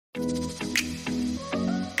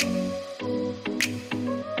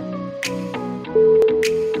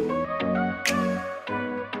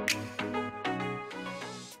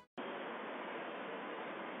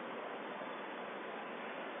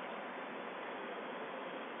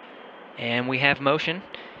And we have motion.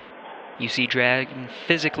 You see Dragon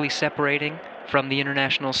physically separating from the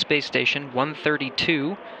International Space Station,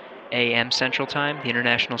 1:32 a.m. Central Time. The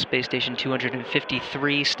International Space Station,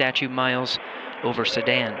 253 statute miles over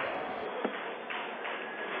Sedan.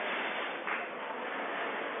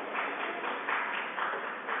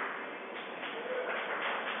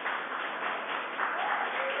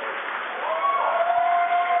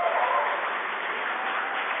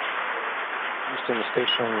 Houston, the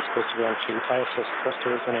station is supposed to go into ISS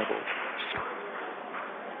thrusters enabled.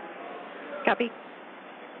 Copy.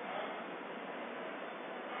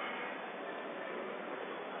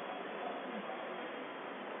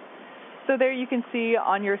 So there you can see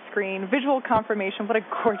on your screen visual confirmation. What a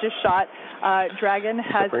gorgeous shot. Dragon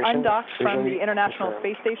has undocked from the International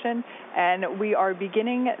Space Station, and we are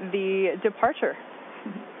beginning the departure.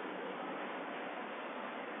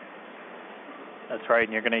 That's right,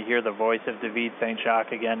 and you're going to hear the voice of David St.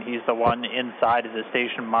 Jacques again. He's the one inside of the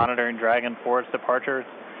station monitoring Dragon for its departure. It's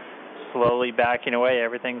slowly backing away.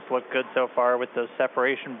 Everything's looked good so far with those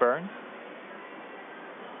separation burns.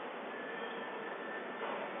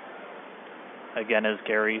 Again, as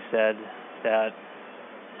Gary said, that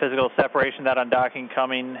physical separation, that undocking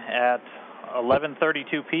coming at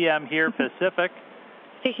 11:32 p.m. here Pacific.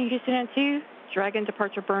 Station Houston at 2, Dragon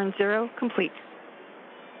departure burn 0, complete.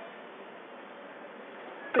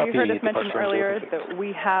 So you heard us mention earlier that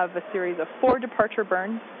we have a series of 4 departure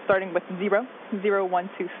burns, starting with 0, 0, 1,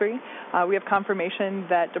 2, 3. We have confirmation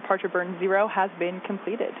that departure burn 0 has been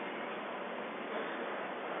completed.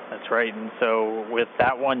 That's right, and so with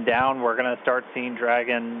that one down, we're going to start seeing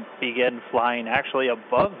Dragon begin flying actually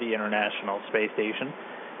above the International Space Station,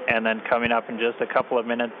 and then coming up in just a couple of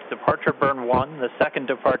minutes, departure burn 1, the second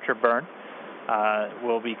departure burn,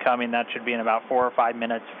 will be coming. That should be in about 4 or 5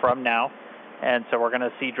 minutes from now. And so we're going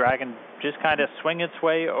to see Dragon just kind of swing its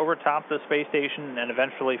way over top the space station and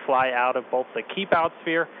eventually fly out of both the keep-out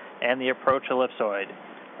sphere and the approach ellipsoid.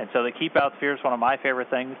 And so the keep-out sphere is one of my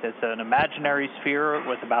favorite things. It's an imaginary sphere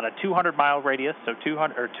with about a 200-mile radius, so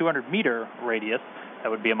 200-meter radius. That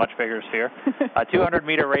would be a much bigger sphere. A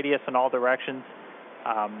 200-meter radius in all directions.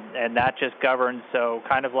 And that just governs, so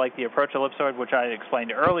kind of like the approach ellipsoid, which I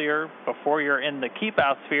explained earlier, before you're in the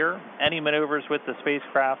keep-out sphere, any maneuvers with the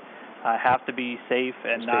spacecraft have to be safe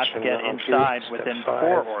and not get inside within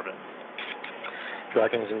 4 orbits.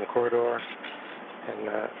 Dragon is in the corridor, and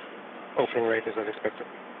opening rate is as expected.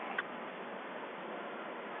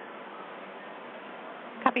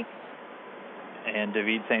 Copy. And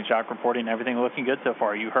David St. Jacques reporting everything looking good so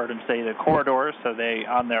far. You heard him say the corridors, so they,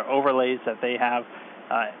 on their overlays that they have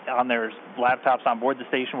on their laptops on board the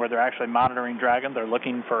station where they're actually monitoring Dragon, they're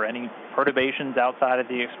looking for any perturbations outside of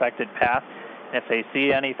the expected path. If they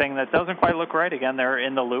see anything that doesn't quite look right, again, they're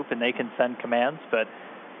in the loop and they can send commands, but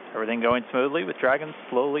everything going smoothly with Dragon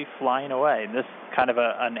slowly flying away. And this is kind of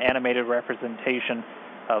an animated representation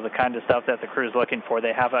of the kind of stuff that the crew is looking for.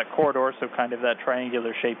 They have that corridor, so kind of that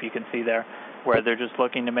triangular shape you can see there, where they're just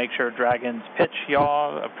looking to make sure Dragon's pitch,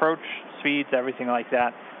 yaw, approach, speeds, everything like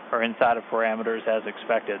that are inside of parameters as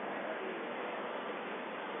expected.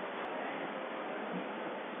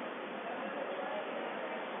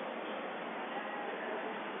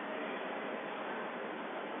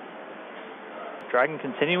 Dragon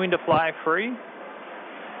continuing to fly free.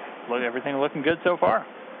 Look, everything looking good so far.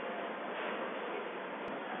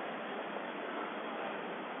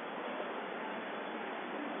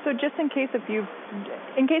 So just in case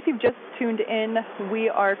you've just tuned in, we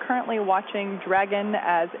are currently watching Dragon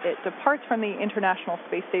as it departs from the International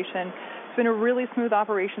Space Station. It's been a really smooth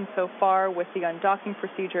operation so far with the undocking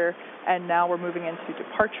procedure, and now we're moving into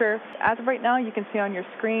departure. As of right now, you can see on your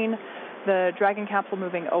screen the Dragon capsule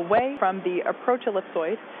moving away from the approach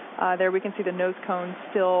ellipsoid. There we can see the nose cone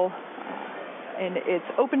still in its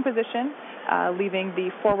open position, leaving the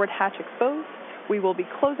forward hatch exposed. We will be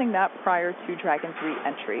closing that prior to Dragon's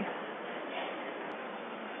re-entry.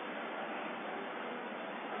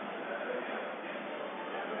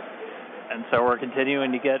 And so we're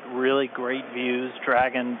continuing to get really great views.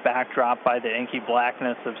 Dragon backdrop by the inky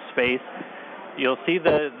blackness of space. You'll see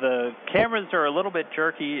the cameras are a little bit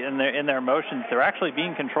jerky in their motions. They're actually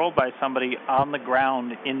being controlled by somebody on the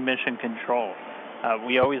ground in mission control.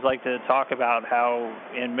 We always like to talk about how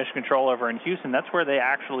in mission control over in Houston, that's where they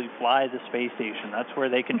actually fly the space station. That's where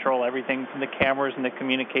they control everything from the cameras and the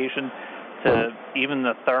communication to even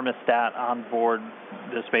the thermostat on board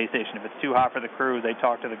the space station. If it's too hot for the crew, they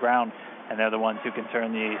talk to the ground, and they're the ones who can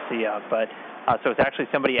turn the AC up. But so it's actually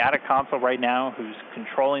somebody at a console right now who's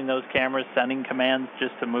controlling those cameras, sending commands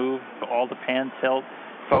just to move all the pan tilt,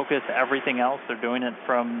 focus everything else. They're doing it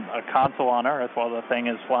from a console on Earth while the thing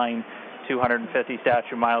is flying 250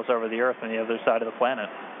 statute miles over the Earth on the other side of the planet.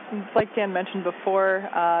 Like Dan mentioned before,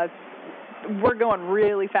 we're going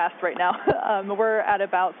really fast right now. We're at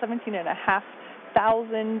about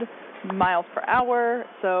 17,500 miles per hour,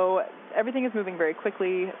 so everything is moving very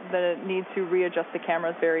quickly. The need to readjust the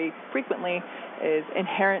cameras very frequently is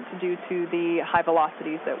inherent due to the high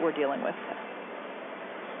velocities that we're dealing with.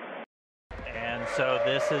 And so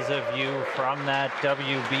this is a view from that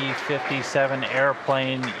WB-57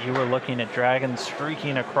 airplane. You were looking at Dragon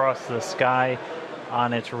streaking across the sky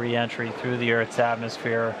on its re-entry through the Earth's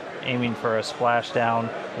atmosphere, aiming for a splashdown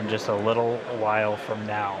in just a little while from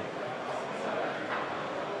now.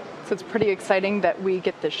 So it's pretty exciting that we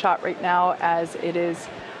get this shot right now, as it is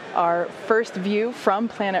our first view from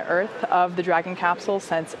planet Earth of the Dragon capsule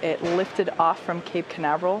since it lifted off from Cape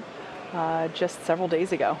Canaveral just several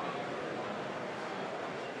days ago.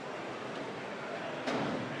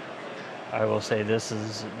 I will say this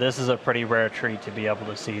is a pretty rare treat to be able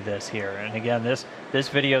to see this here. And again, this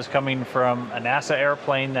video is coming from a NASA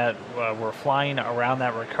airplane that we're flying around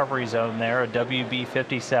that recovery zone there, a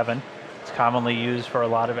WB-57. It's commonly used for a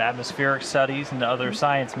lot of atmospheric studies and other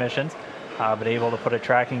science missions, but able to put a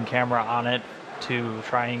tracking camera on it to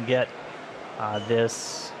try and get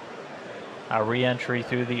this re-entry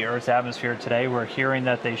through the Earth's atmosphere today. We're hearing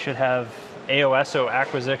that they should have AOSO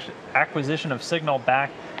acquisition of signal back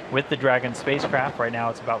with the Dragon spacecraft. Right now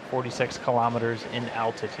it's about 46 kilometers in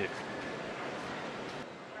altitude.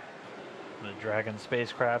 The Dragon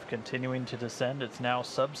spacecraft continuing to descend. It's now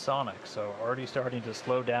subsonic, so already starting to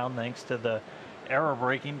slow down thanks to the aero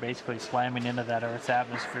braking, basically slamming into that Earth's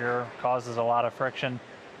atmosphere, causes a lot of friction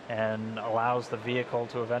and allows the vehicle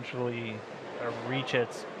to eventually reach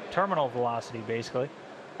its terminal velocity, basically.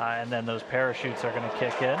 And then those parachutes are going to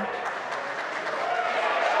kick in.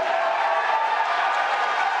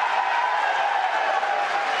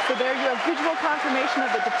 So there you have visual confirmation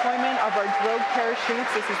of the deployment of our drogue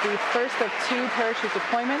parachutes. This is the first of 2 parachute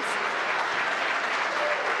deployments.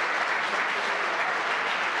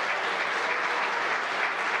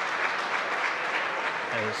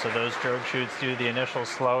 So those drogue chutes do the initial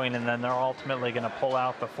slowing, and then they're ultimately going to pull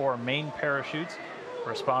out the 4 main parachutes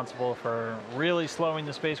responsible for really slowing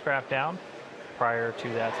the spacecraft down prior to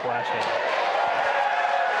that splashdown.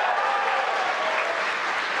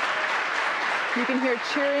 You can hear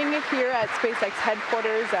cheering here at SpaceX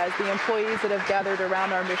headquarters as the employees that have gathered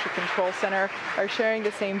around our Mission Control Center are sharing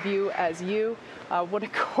the same view as you. What a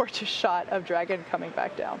gorgeous shot of Dragon coming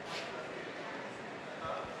back down.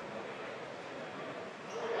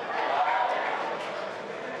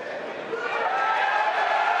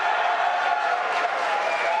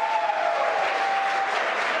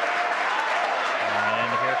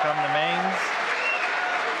 And here come the mains.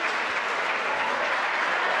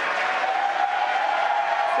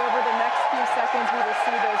 Seconds, we will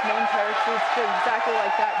see those main parachutes exactly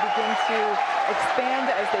like that begin to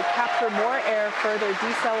expand as they capture more air, further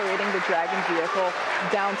decelerating the Dragon vehicle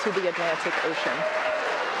down to the Atlantic Ocean.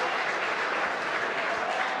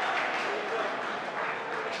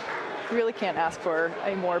 Really can't ask for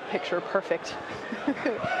a more picture-perfect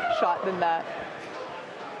shot than that.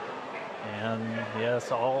 And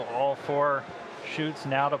yes, all 4 chutes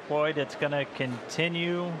now deployed. It's going to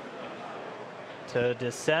continue to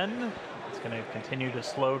descend. It's going to continue to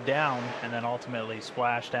slow down and then ultimately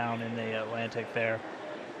splash down in the Atlantic there.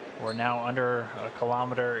 We're now under a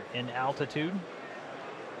kilometer in altitude.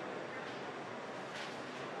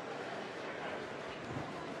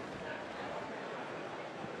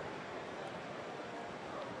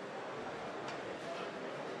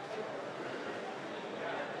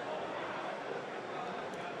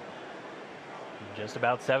 Just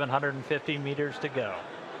about 750 meters to go.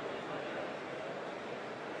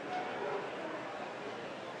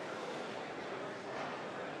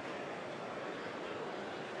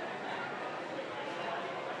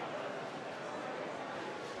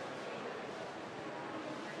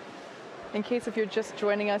 In case if you're just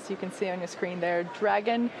joining us, you can see on your screen there,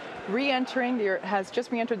 Dragon has just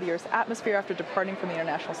re-entered the Earth's atmosphere after departing from the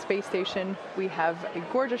International Space Station. We have a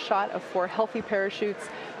gorgeous shot of 4 healthy parachutes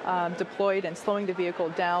deployed and slowing the vehicle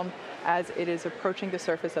down as it is approaching the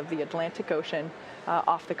surface of the Atlantic Ocean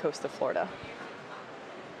off the coast of Florida.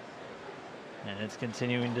 And it's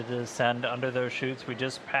continuing to descend under those chutes. We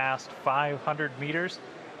just passed 500 meters.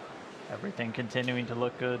 Everything continuing to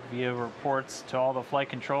look good via reports to all the flight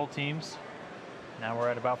control teams. Now we're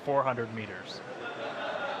at about 400 meters.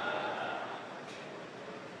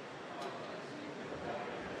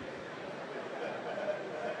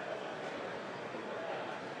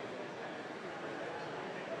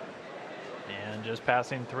 and just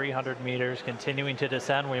passing 300 meters, continuing to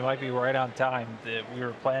descend. We might be right on time. We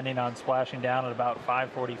were planning on splashing down at about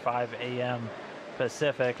 5:45 a.m.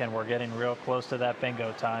 Pacific, and we're getting real close to that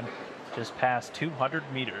bingo time. Just past 200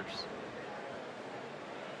 meters.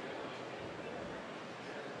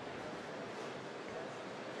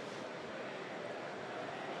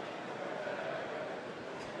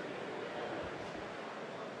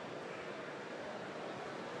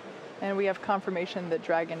 And we have confirmation that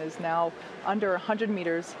Dragon is now under 100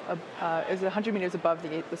 meters, is 100 meters above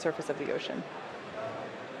the surface of the ocean.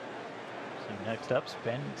 So next up,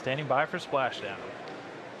 standing by for splashdown.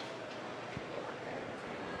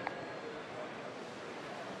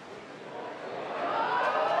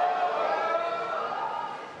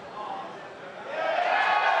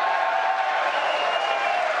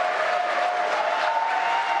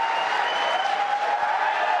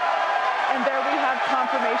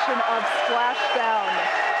 Confirmation of splashdown.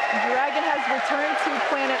 Dragon has returned to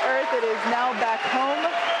planet Earth. It is now back home,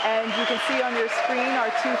 and you can see on your screen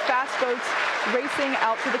our two fast boats racing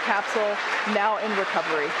out to the capsule, now in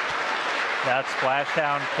recovery. That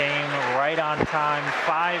splashdown came right on time,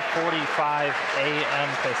 5:45 a.m.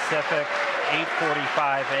 Pacific,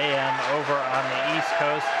 8:45 a.m. over on the East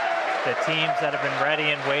Coast. The teams that have been ready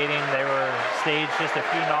and waiting, they were staged just a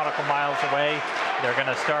few nautical miles away. They're going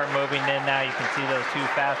to start moving in now. You can see those two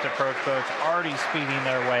fast approach boats already speeding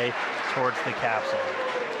their way towards the capsule.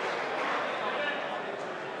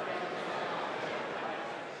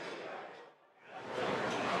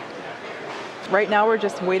 Right now we're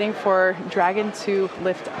just waiting for Dragon to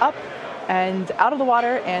lift up and out of the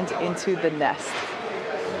water and into the nest.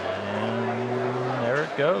 And there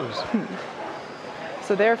it goes.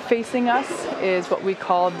 So there facing us is what we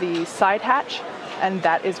call the side hatch, and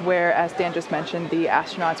that is where, as Dan just mentioned, the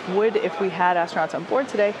astronauts would, if we had astronauts on board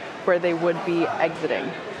today, where they would be exiting.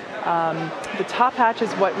 The top hatch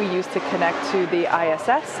is what we use to connect to the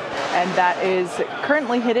ISS, and that is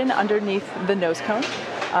currently hidden underneath the nose cone.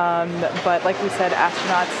 But like we said,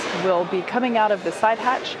 astronauts will be coming out of the side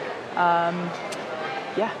hatch.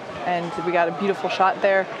 Yeah, and we got a beautiful shot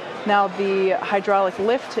there. Now the hydraulic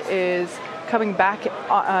lift is coming back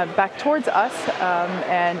towards us,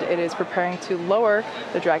 and it is preparing to lower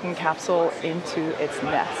the Dragon capsule into its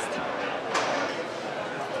nest.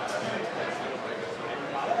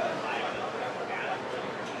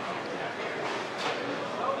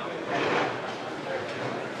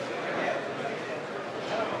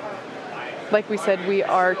 Like we said, we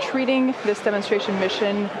are treating this demonstration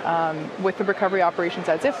mission with the recovery operations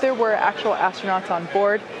as if there were actual astronauts on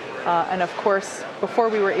board. And of course, before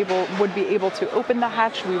we would be able to open the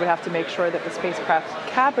hatch, we would have to make sure that the spacecraft's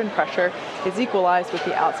cabin pressure is equalized with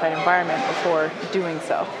the outside environment before doing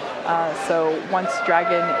so. So once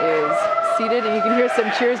Dragon is seated, and you can hear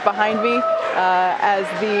some cheers behind me as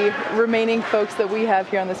the remaining folks that we have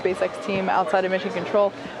here on the SpaceX team outside of Mission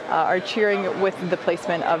Control are cheering with the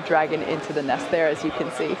placement of Dragon into the nest there, as you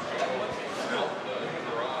can see.